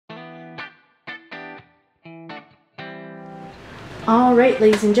All right,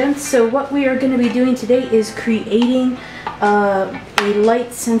 ladies and gents, so what we are going to be doing today is creating a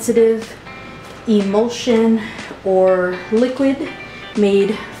light sensitive emulsion or liquid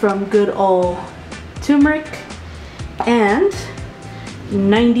made from good old turmeric and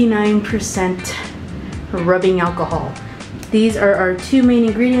 99% rubbing alcohol. These are our two main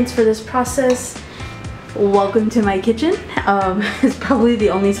ingredients for this process. Welcome to my kitchen. It's probably the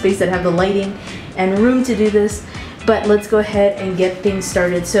only space that have the lighting and room to do this, but let's go ahead and get things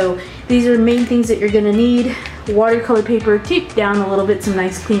started. So these are main things that you're gonna need. Watercolor paper, taped down a little bit, some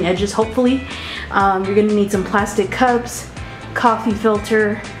nice clean edges hopefully. You're gonna need some plastic cups, coffee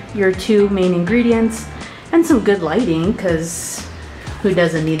filter, your two main ingredients, and some good lighting, because who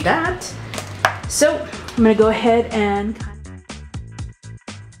doesn't need that? So I'm gonna go ahead and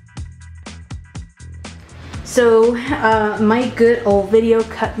my good old video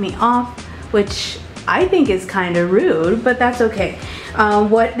cut me off, which I think is kind of rude, but that's okay.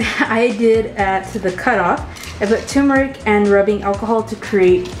 What I did at the cutoff, I put turmeric and rubbing alcohol to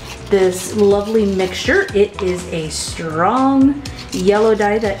create this lovely mixture. It is a strong yellow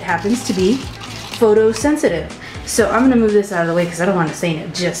dye that happens to be photosensitive. So I'm gonna move this out of the way because I don't want to stain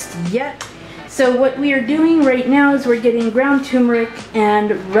it just yet. So what we are doing right now is we're getting ground turmeric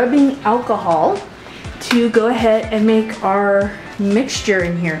and rubbing alcohol to go ahead and make our mixture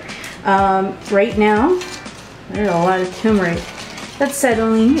in here. Right now, there's a lot of turmeric that's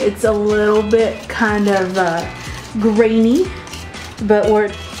settling. It's a little bit kind of grainy, but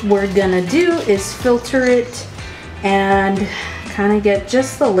what we're gonna do is filter it and kind of get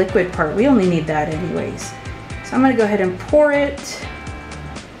just the liquid part. We only need that anyways. So I'm gonna go ahead and pour it.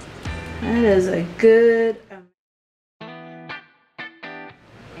 That is a good.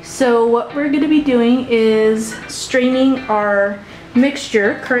 So what we're gonna be doing is straining our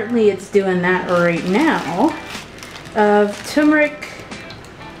mixture. Currently it's doing that right now, of turmeric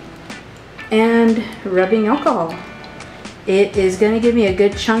and rubbing alcohol. It is going to give me a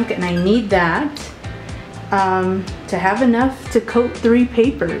good chunk, and I need that to have enough to coat 3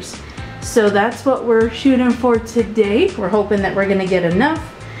 papers. So that's what we're shooting for today. We're hoping that we're going to get enough.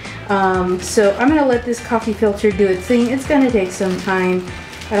 So I'm going to let this coffee filter do its thing. It's going to take some time.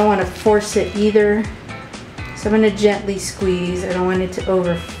 I don't want to force it either. So I'm going to gently squeeze. I don't want it to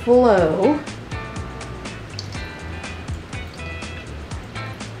overflow.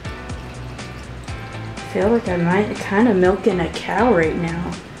 I feel like I might kind of milking a cow right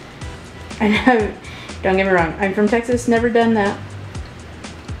now. I know, don't get me wrong, I'm from Texas, never done that.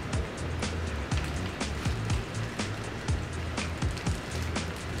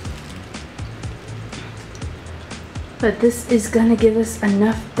 But this is gonna give us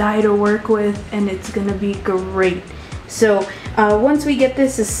enough dye to work with, and it's gonna be great. So once we get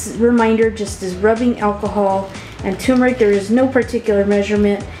this reminder, just as rubbing alcohol and turmeric, there is no particular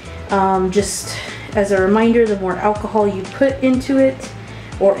measurement. Just as a reminder, the more alcohol you put into it,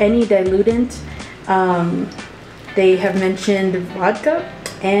 or any dilutant, they have mentioned vodka,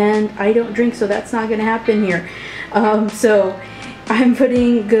 and I don't drink, so that's not gonna happen here. So I'm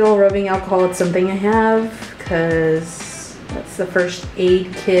putting good old rubbing alcohol. It's something I have, because that's the first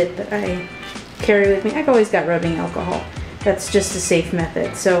aid kit that I carry with me. I've always got rubbing alcohol. That's just a safe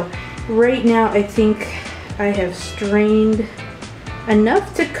method. So right now I think I have strained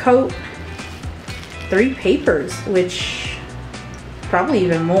enough to coat 3 papers, which probably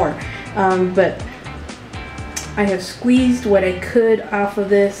even more. But I have squeezed what I could off of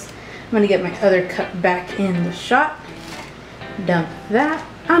this. I'm gonna get my other cup back in the shot. Dump that.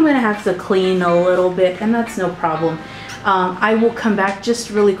 I'm gonna have to clean a little bit, and that's no problem. I will come back just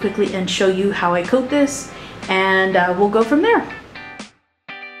really quickly and show you how I coat this, and we'll go from there.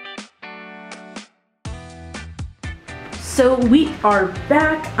 So we are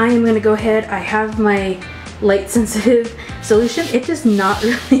back. I am gonna go ahead. I have my light sensitive solution. It does not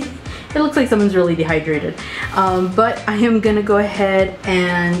really, it looks like someone's really dehydrated. But I am gonna go ahead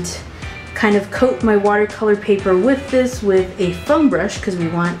and kind of coat my watercolor paper with this with a foam brush, because we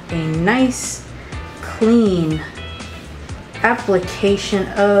want a nice clean application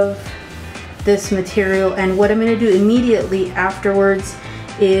of this material. And what I'm going to do immediately afterwards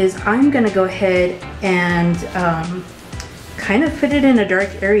is I'm going to go ahead and kind of put it in a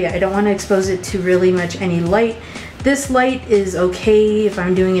dark area. I don't want to expose it to really much any light. This light is okay if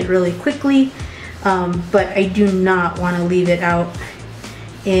I'm doing it really quickly, but I do not want to leave it out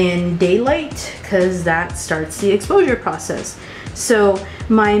in daylight, because that starts the exposure process. So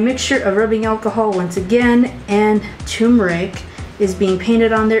my mixture of rubbing alcohol once again and turmeric is being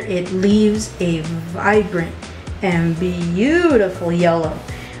painted on there. It leaves a vibrant and beautiful yellow.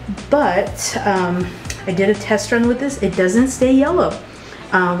 but I did a test run with this. It doesn't stay yellow.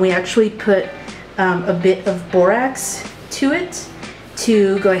 We actually put a bit of borax to it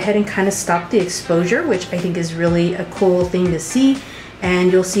to go ahead and kind of stop the exposure, which I think is really a cool thing to see.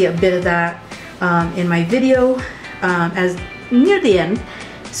 And you'll see a bit of that in my video as near the end,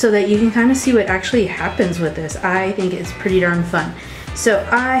 so that you can kind of see what actually happens with this. I think it's pretty darn fun. So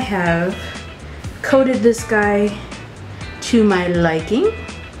I have coated this guy to my liking,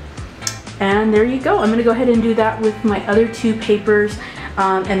 and there you go. I'm gonna go ahead and do that with my other two papers,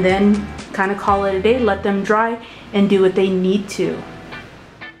 and then kind of call it a day, let them dry and do what they need to.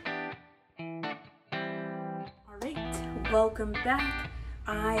 All right, welcome back.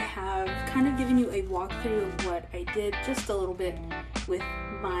 I have kind of given you a walkthrough of what I did just a little bit with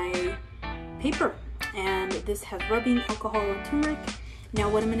my paper, and this has rubbing alcohol and turmeric. Now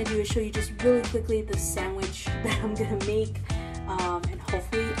what I'm going to do is show you just really quickly the sandwich that I'm going to make, and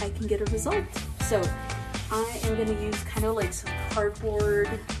hopefully I can get a result. So I am going to use kind of like some cardboard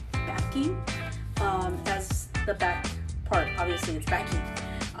backing as the back part. Obviously it's backing.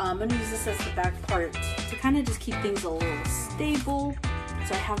 I'm going to use this as the back part to kind of just keep things a little stable.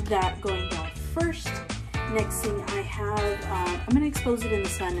 So I have that going down first. Next thing I have, I'm going to expose it in the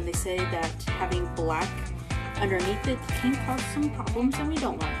sun, and they say that having black underneath it can cause some problems, and we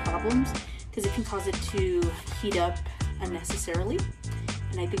don't want problems because it can cause it to heat up unnecessarily.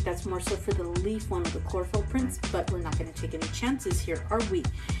 And I think that's more so for the leaf one of the chlorophyll prints, but we're not going to take any chances here, are we?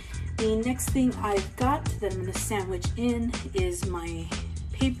 The next thing I've got that I'm going to sandwich in is my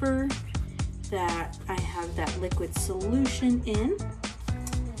paper that I have that liquid solution in.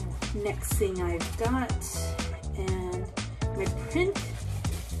 Next thing I've got, and my print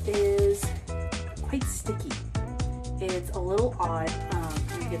is quite sticky. It's a little odd.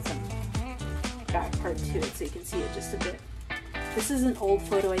 Let me get some back part to it so you can see it just a bit. This is an old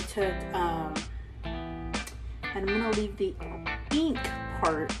photo I took, and I'm gonna leave the ink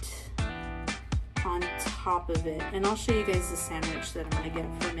part on top of it, and I'll show you guys the sandwich that I'm gonna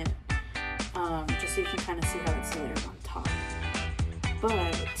get from it, just so you can kind of see how it's layered on top.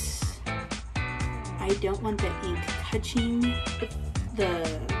 But I don't want the ink touching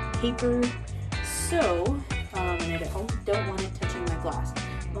the paper, so and I don't want it touching my glass.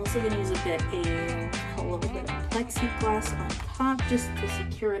 I'm also going to use a little bit of plexiglass on top just to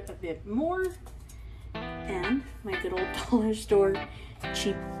secure it a bit more, and my good old dollar store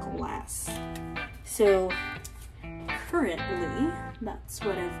cheap glass. So currently that's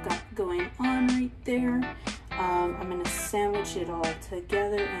what I've got going on right there. I'm going to sandwich it all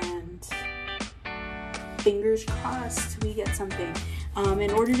together, and fingers crossed we get something.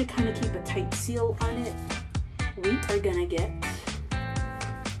 In order to kind of keep a tight seal on it, we are going to get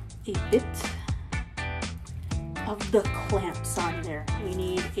a bit of the clamps on there. We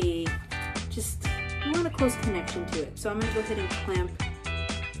need we want a close connection to it. So I'm going to go ahead and clamp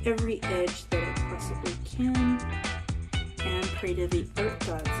every edge that I possibly can, and pray to the art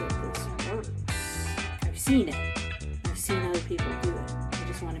gods that this works. I've seen it. I've seen other people do it. I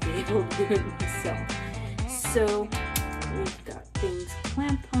just want to be able to do it myself. So we've got things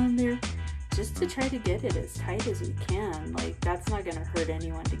clamped on there just to try to get it as tight as we can. Like, that's not going to hurt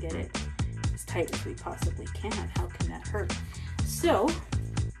anyone to get it as tight as we possibly can. How can that hurt? So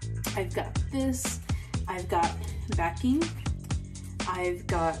I've got this. I've got backing. I've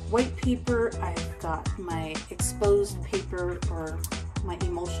got white paper. I've got my exposed paper, or my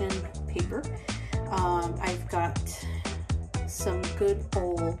emulsion paper. I've got some good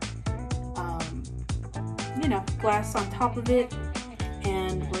old, glass on top of it,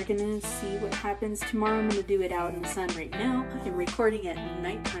 and we're gonna see what happens tomorrow. I'm gonna do it out in the sun right now. I'm recording at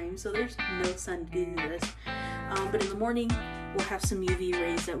nighttime, so there's no sun to do this. But in the morning, we'll have some UV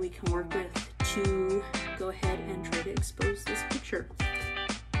rays that we can work with to go ahead and try to expose this picture.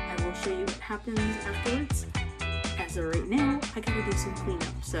 I will show you what happens afterwards. As of right now, I gotta do some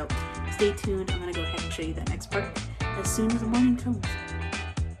cleanup, so stay tuned. I'm gonna go ahead and show you that next part as soon as the morning comes.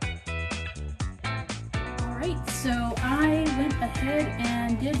 Alright, so I went ahead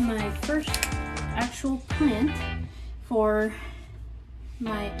and did my first actual print for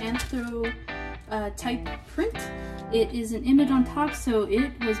my Anthotype print. It is an image on top, so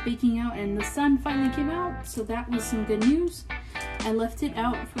it was baking out and the sun finally came out, so that was some good news. I left it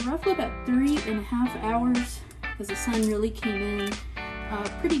out for roughly about 3.5 hours because the sun really came in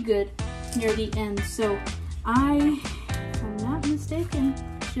pretty good near the end. So I, if I'm not mistaken,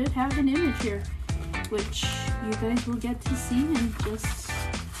 should have an image here, which you guys will get to see in just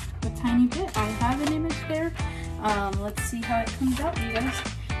a tiny bit. I have an image there. Let's see how it comes out, you guys.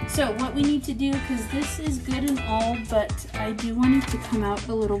 So what we need to do, because this is good and all, but I do want it to come out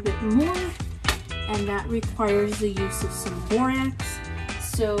a little bit more, and that requires the use of some borax.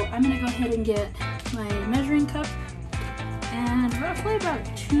 So I'm going to go ahead and get my measuring cup and roughly about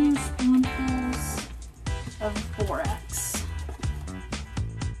 2 spoonfuls of borax.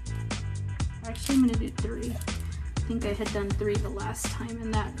 Actually, I'm going to do 3. I think I had done 3 the last time,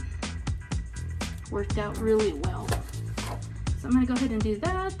 and that worked out really well. So I'm going to go ahead and do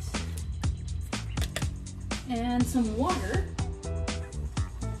that. And some water.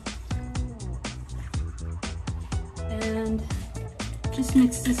 And just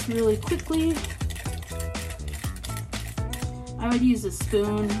mix this really quickly. I would use a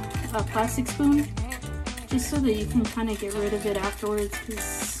spoon, a plastic spoon, just so that you can kind of get rid of it afterwards,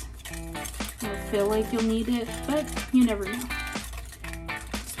 because I don't feel like you'll need it, but you never know.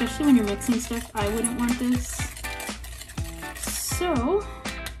 Especially when you're mixing stuff, I wouldn't want this. So,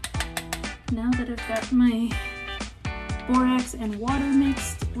 now that I've got my borax and water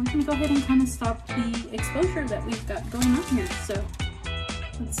mixed, we're going to go ahead and kind of stop the exposure that we've got going on here. So,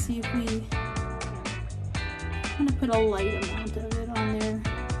 let's see if we... I'm going to put a light amount of it on there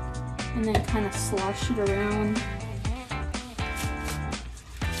and then kind of slosh it around.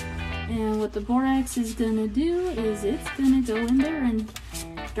 And what the borax is going to do is it's going to go in there and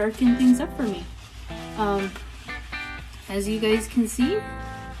darken things up for me. As you guys can see,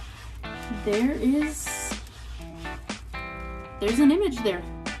 there's an image there.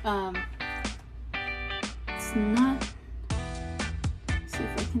 It's not... Let's see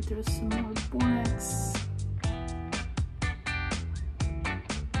if I can throw some more borax.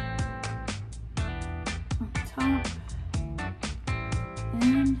 On top.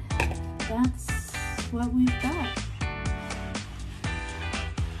 And that's what we've got.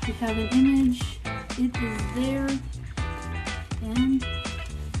 We have an image. It is there. And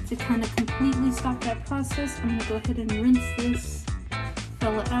to kind of completely stop that process, I'm going to go ahead and rinse this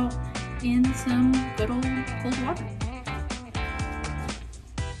fella out in some good old cold water.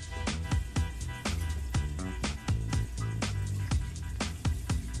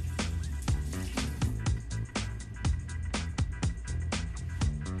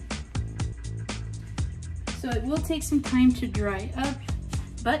 So it will take some time to dry up,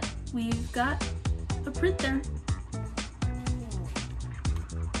 but we've got a print there.